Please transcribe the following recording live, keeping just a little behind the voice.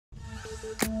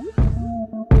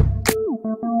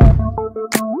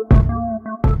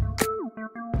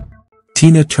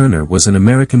Tina Turner was an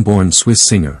American-born Swiss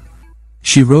singer.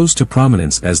 She rose to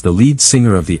prominence as the lead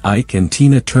singer of the Ike and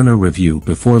Tina Turner Revue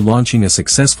before launching a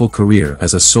successful career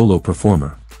as a solo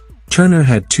performer. Turner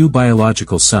had two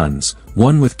biological sons,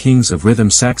 one with Kings of Rhythm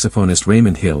saxophonist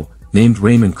Raymond Hill, named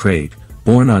Raymond Craig,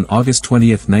 born on August 20,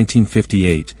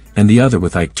 1958, and the other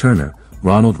with Ike Turner,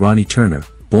 Ronald Ronnie Turner,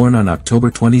 born on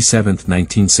October 27,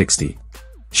 1960.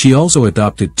 She also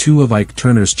adopted two of Ike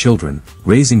Turner's children,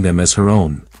 raising them as her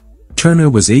own. Turner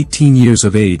was 18 years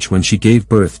of age when she gave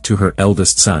birth to her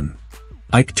eldest son.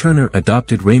 Ike Turner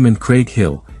adopted Raymond Craig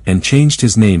Hill, and changed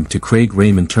his name to Craig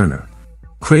Raymond Turner.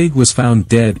 Craig was found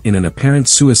dead in an apparent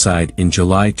suicide in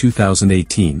July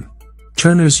 2018.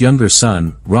 Turner's younger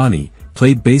son, Ronnie,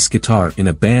 played bass guitar in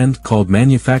a band called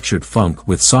Manufactured Funk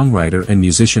with songwriter and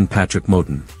musician Patrick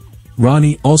Moten.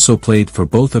 Ronnie also played for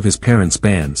both of his parents'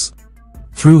 bands.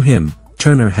 Through him,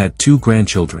 Turner had two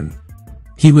grandchildren.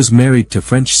 He was married to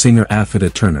French singer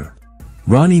Ike Turner.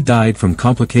 Ronnie died from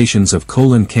complications of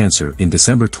colon cancer in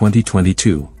December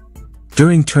 2022.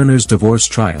 During Turner's divorce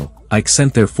trial, Ike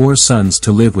sent their four sons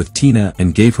to live with Tina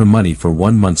and gave her money for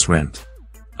 1 month's rent.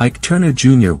 Ike Turner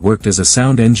Jr. worked as a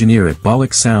sound engineer at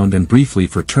Bollock Sound and briefly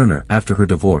for Turner after her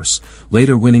divorce,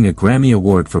 later winning a Grammy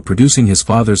Award for producing his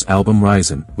father's album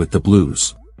Risin' with the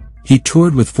Blues. He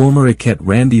toured with former Ike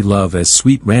Randy Love as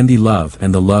Sweet Randy Love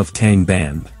and the Love Tang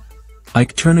Band.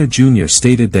 Ike Turner Jr.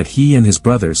 stated that he and his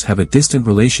brothers have a distant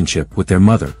relationship with their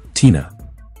mother, Tina.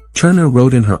 Turner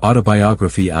wrote in her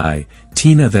autobiography I,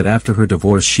 Tina that after her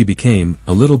divorce she became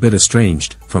a little bit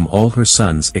estranged from all her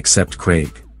sons except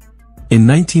Craig. In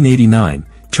 1989,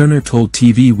 Turner told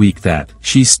TV Week that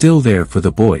she's still there for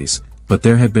the boys, but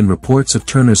there have been reports of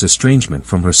Turner's estrangement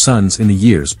from her sons in the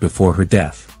years before her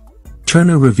death.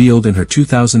 Turner revealed in her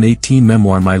 2018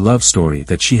 memoir My Love Story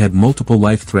that she had multiple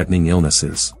life-threatening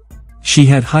illnesses. She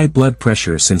had high blood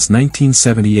pressure since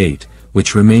 1978,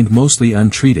 which remained mostly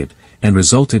untreated, and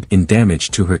resulted in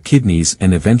damage to her kidneys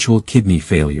and eventual kidney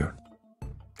failure.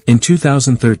 In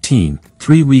 2013,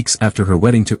 3 weeks after her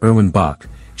wedding to Erwin Bach,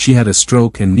 she had a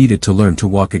stroke and needed to learn to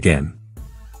walk again.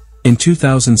 In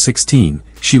 2016,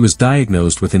 she was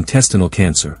diagnosed with intestinal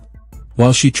cancer.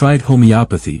 While she tried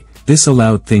homeopathy, this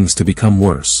allowed things to become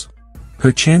worse.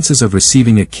 Her chances of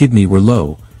receiving a kidney were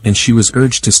low, and she was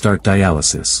urged to start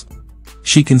dialysis.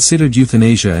 She considered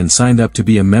euthanasia and signed up to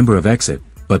be a member of Exit,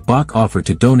 but Bach offered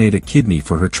to donate a kidney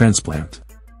for her transplant.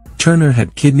 Turner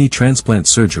had kidney transplant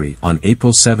surgery on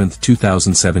April 7,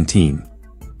 2017.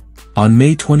 On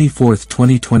May 24,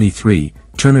 2023,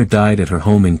 Turner died at her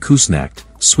home in Küsnacht,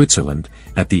 Switzerland,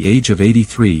 at the age of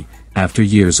 83, after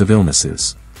years of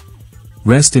illnesses.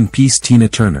 Rest in peace Tina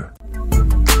Turner.